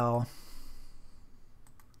the Plow,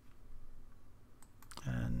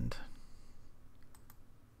 and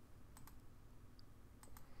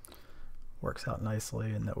works out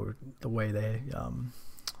nicely. And that the way they,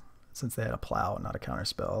 since they had a Plow and not a counter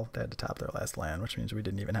spell, they had to tap their last land, which means we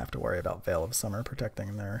didn't even have to worry about Veil of Summer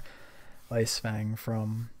protecting their Ice Fang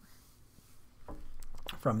from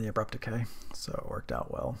the Abrupt Decay. So it worked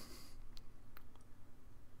out well.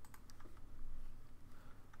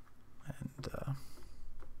 And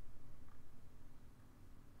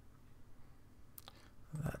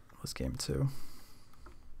that was game 2.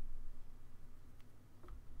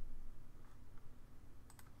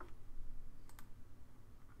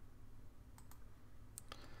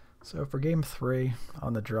 So for game 3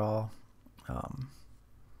 on the draw,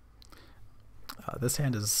 this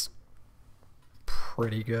hand is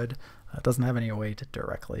pretty good. It doesn't have any way to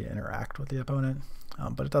directly interact with the opponent,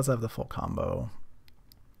 but it does have the full combo.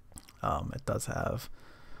 It does have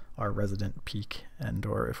our Resident Peak, and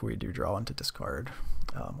or if we do draw into discard,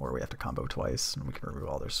 where we have to combo twice and we can remove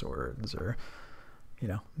all their swords, or, you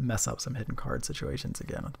know, mess up some hidden card situations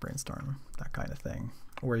again with Brainstorm, that kind of thing.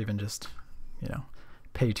 Or even just, you know,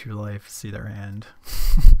 pay 2 life, see their hand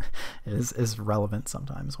is relevant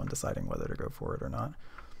sometimes when deciding whether to go for it or not.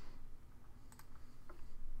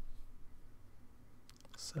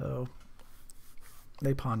 So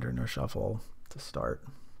they ponder no shuffle to start.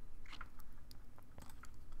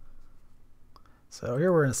 So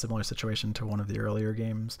here we're in a similar situation to one of the earlier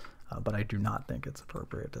games, but I do not think it's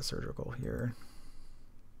appropriate to surgical here.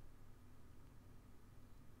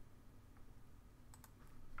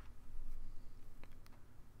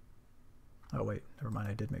 Oh wait, never mind,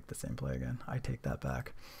 I did make the same play again. I take that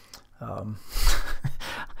back. I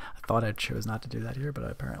thought I chose not to do that here, but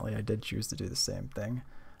apparently I did choose to do the same thing.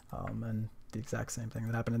 And the exact same thing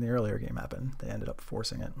that happened in the earlier game happened. They ended up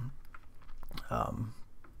forcing it.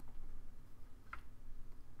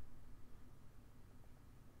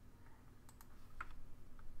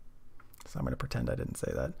 So I'm going to pretend I didn't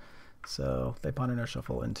say that. So they ponder no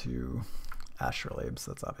shuffle into Astrolabe,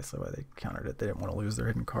 so that's obviously why they countered it. They didn't want to lose their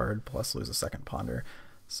hidden card, plus lose a second ponder.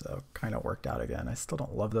 So kind of worked out again. I still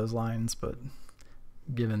don't love those lines, but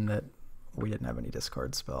given that we didn't have any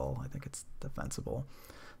discard spell, I think it's defensible.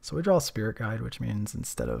 So we draw a Spirit Guide, which means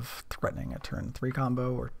instead of threatening a turn 3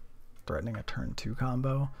 combo, we're threatening a turn 2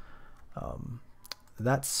 combo.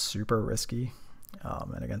 That's super risky,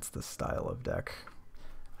 and against this style of deck,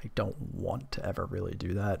 I don't want to ever really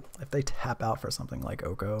do that. If they tap out for something like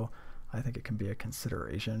Oko, I think it can be a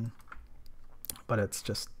consideration, but it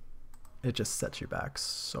just sets you back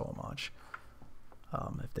so much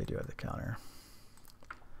if they do have the counter.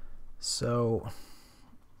 So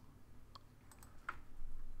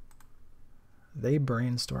they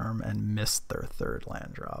brainstorm and miss their 3rd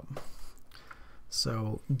land drop.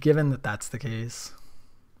 So given that that's the case,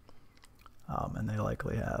 and they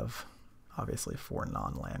likely have obviously 4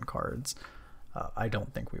 non-land cards, I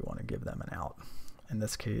don't think we want to give them an out. In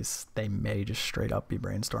this case, they may just straight up be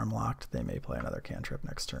brainstorm locked. They may play another cantrip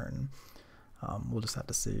next turn. We'll just have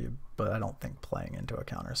to see, but I don't think playing into a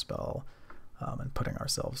counter spell and putting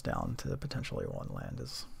ourselves down to potentially 1 land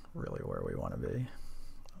is really where we want to be.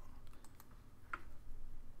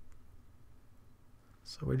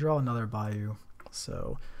 So we draw another Bayou.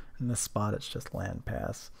 So in this spot, it's just land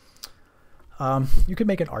pass. You could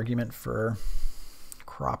make an argument for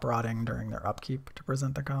crop rotting during their upkeep to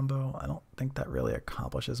present the combo. I don't think that really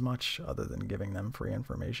accomplishes much other than giving them free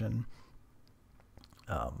information.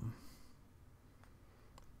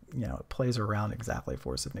 You know, it plays around exactly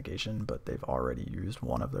Force of Negation, but they've already used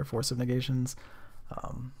one of their Force of Negations.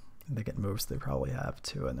 I think at most they probably have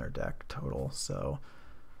 2 in their deck total, so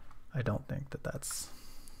I don't think that that's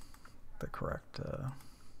the correct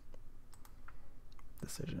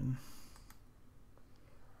decision.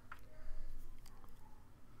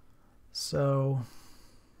 So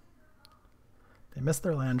they missed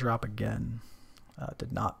their land drop again,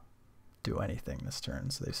 did not do anything this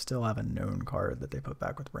turn, so they still have a known card that they put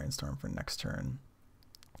back with Brainstorm for next turn.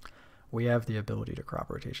 We have the ability to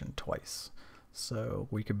crop rotation twice, so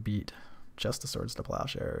we could beat just the Swords to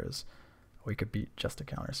Plowshares, we could beat just a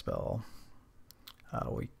counterspell,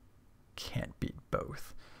 we can't beat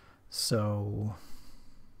both. So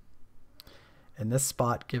in this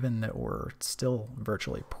spot, given that we're still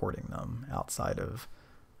virtually porting them outside of,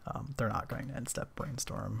 they're not going to end step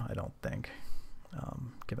Brainstorm, I don't think,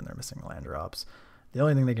 given they're missing land drops. The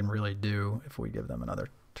only thing they can really do if we give them another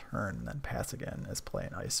turn and then pass again is play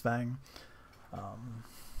an Ice Fang.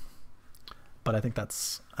 But I think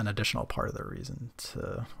that's an additional part of the reason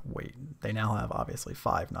to wait. They now have obviously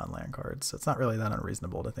 5 non-land cards, so it's not really that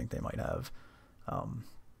unreasonable to think they might have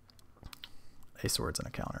a Swords and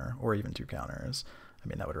a counter, or even 2 counters. I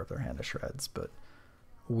mean, that would rip their hand to shreds, but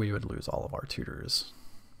we would lose all of our tutors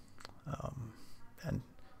and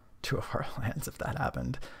 2 of our lands if that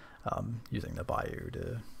happened, using the Bayou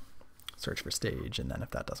to search for stage, and then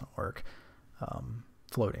if that doesn't work,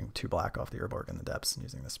 floating 2 black off the Urborg in the depths and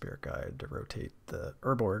using the Spirit Guide to rotate the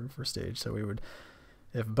Urborg for stage. So we would,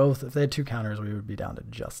 if they had 2 counters, we would be down to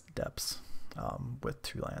just depths with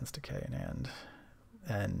 2 lands decay in hand.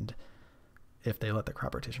 And if they let the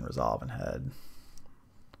crop rotation resolve and had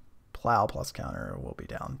plow plus counter, we'll be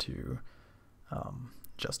down to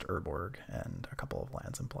just Urborg and a couple of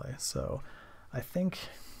lands in play. So I think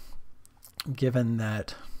given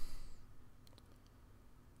that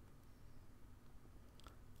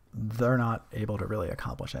they're not able to really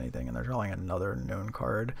accomplish anything and they're drawing another known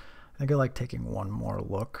card, I think I like taking one more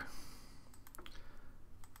look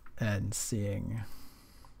and seeing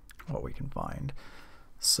what we can find.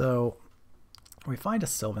 So we find a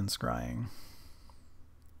Sylvan Scrying,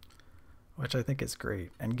 which I think is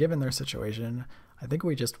great. And given their situation, I think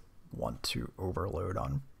we just want to overload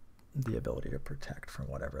on the ability to protect from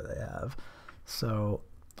whatever they have. So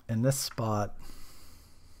in this spot,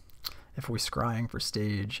 if we scrying for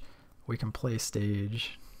stage, we can play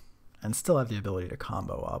stage and still have the ability to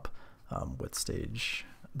combo up with stage,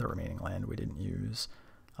 the remaining land we didn't use,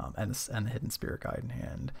 and the Hidden Spirit Guide in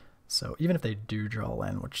hand. So even if they do draw a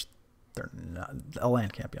land, which they're not, a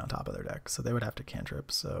land can't be on top of their deck, so they would have to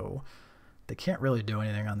cantrip, so they can't really do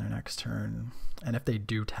anything on their next turn. And if they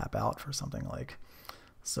do tap out for something like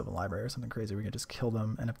Sylvan Library or something crazy, we can just kill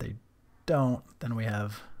them. And if they don't, then we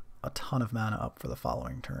have a ton of mana up for the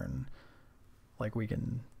following turn. Like we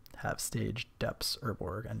can have stage, depths,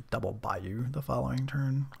 Urborg, and double Bayou the following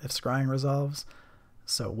turn if scrying resolves.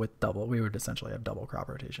 So with double, we would essentially have double crop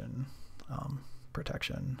rotation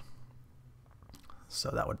protection. So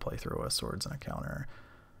that would play through a Swords and a counter,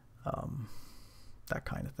 that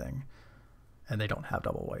kind of thing. And they don't have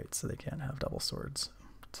double white, so they can't have double swords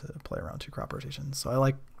to play around 2 crop rotations. So I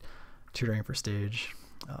like tutoring for stage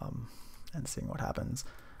and seeing what happens.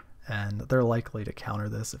 And they're likely to counter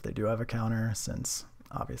this if they do have a counter, since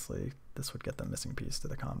obviously this would get the missing piece to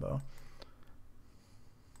the combo.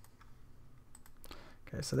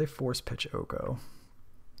 Okay, so they force pitch Oko,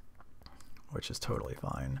 which is totally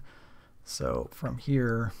fine. So from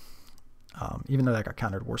here, even though that got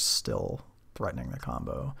countered, we're still threatening the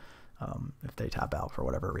combo. If they tap out for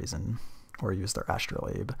whatever reason, or use their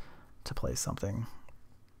Astrolabe to play something,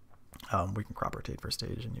 we can crop rotate for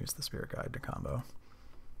stage and use the Spirit Guide to combo.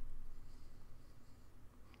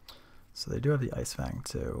 So they do have the Ice Fang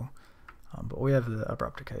too, but we have the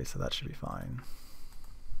Abrupt Decay, so that should be fine.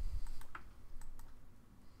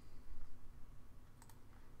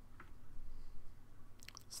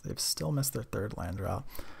 So they've still missed their third land drop.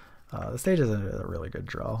 The stage is a really good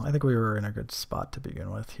draw. I think we were in a good spot to begin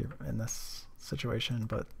with here in this situation,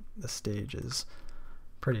 but the stage is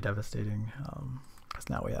pretty devastating because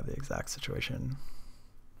now we have the exact situation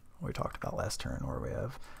we talked about last turn where we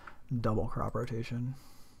have double crop rotation.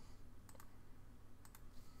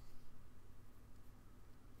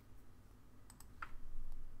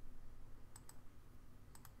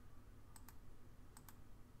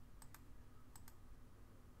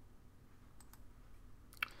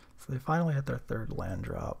 So they finally hit their third land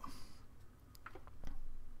drop.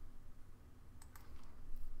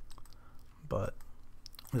 But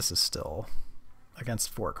this is still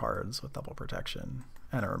against 4 cards with double protection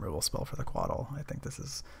and a removal spell for the Quaddle. I think this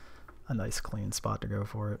is a nice clean spot to go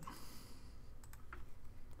for it.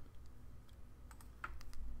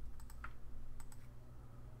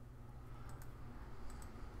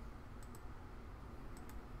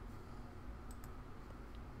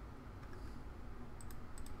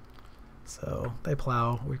 So they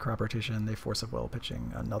plow, we crop rotation, they force of will,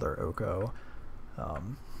 pitching another Oko.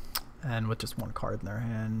 And with just 1 card in their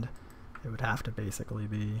hand, it would have to basically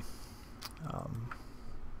be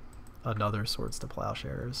another Swords to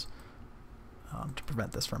Plowshares to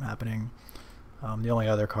prevent this from happening. The only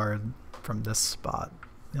other card from this spot,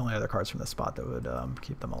 the only other cards from this spot that would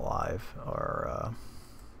keep them alive are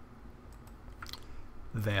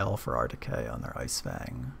Veil for our Decay on their Ice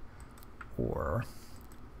Fang, or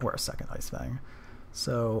a second Ice Fang.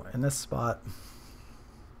 So in this spot,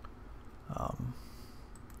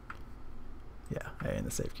 yeah, and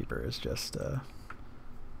the Safekeeper is just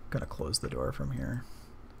gonna close the door from here.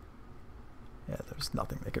 Yeah, there's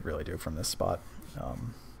nothing they could really do from this spot.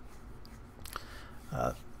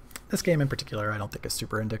 This game in particular I don't think is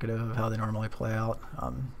super indicative of how they normally play out.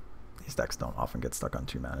 These decks don't often get stuck on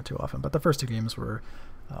 2 mana too often, but the first 2 games were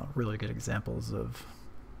really good examples of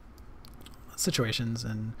situations,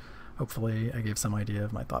 and hopefully I gave some idea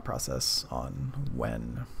of my thought process on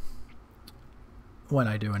when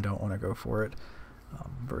I do and don't want to go for it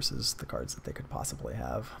versus the cards that they could possibly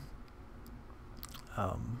have.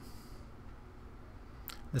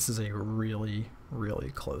 This is a really,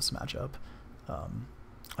 really close matchup.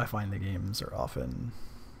 I find the games are often,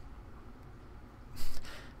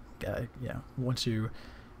 yeah, once you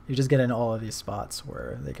just get in all of these spots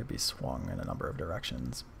where they could be swung in a number of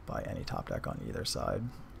directions by any top deck on either side.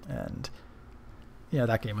 And yeah,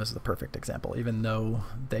 that game was the perfect example. Even though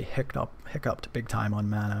they hiccuped big time on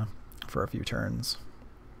mana for a few turns,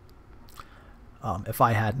 if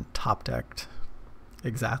I hadn't top decked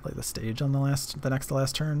exactly the stage on the next to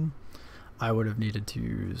last turn, I would have needed to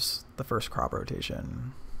use the first crop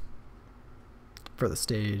rotation for the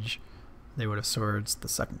stage. They would have swords the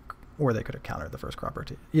second, or they could have countered the first crop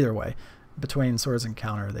rotation. Either way, between swords and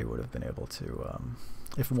counter, they would have been able to,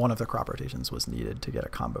 if one of the crop rotations was needed to get a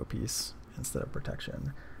combo piece instead of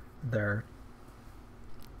protection, their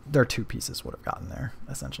 2 pieces would have gotten there,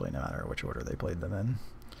 essentially, no matter which order they played them in.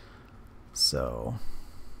 So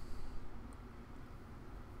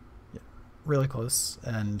yeah, really close,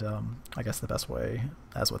 and I guess the best way,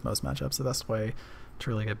 as with most matchups, the best way to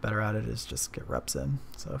really get better at it is just get reps in.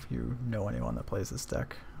 So if you know anyone that plays this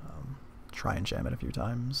deck, try and jam it a few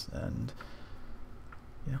times and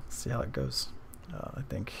yeah, see how it goes. I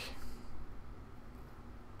think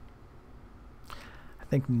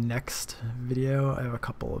next video I have a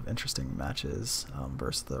couple of interesting matches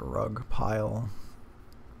versus the Rug pile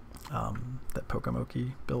that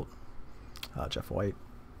Pokemoki built, Jeff White,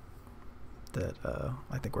 that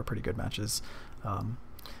I think were pretty good matches. And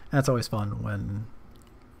it's always fun when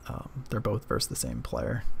they're both versus the same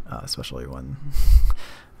player, especially when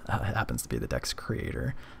it happens to be the deck's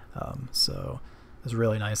creator. So it's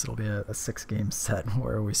really nice. It'll be a 6-game set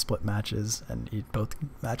where we split matches, and both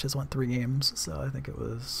matches went 3 games. So I think it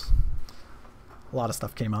was a lot of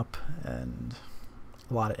stuff came up and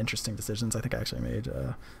a lot of interesting decisions. I think I actually made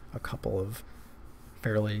a couple of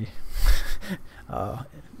fairly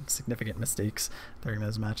significant mistakes during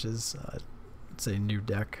those matches. It's a new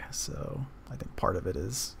deck, so I think part of it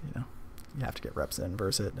is, you know, you have to get reps in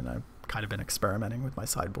versus it, and I've kind of been experimenting with my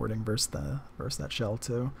sideboarding versus that shell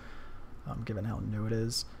too, given how new it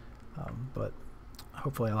is. But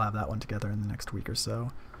hopefully I'll have that one together in the next week or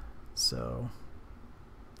so. So,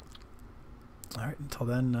 alright, until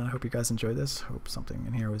then, I hope you guys enjoyed this. Hope something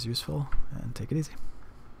in here was useful, and take it easy.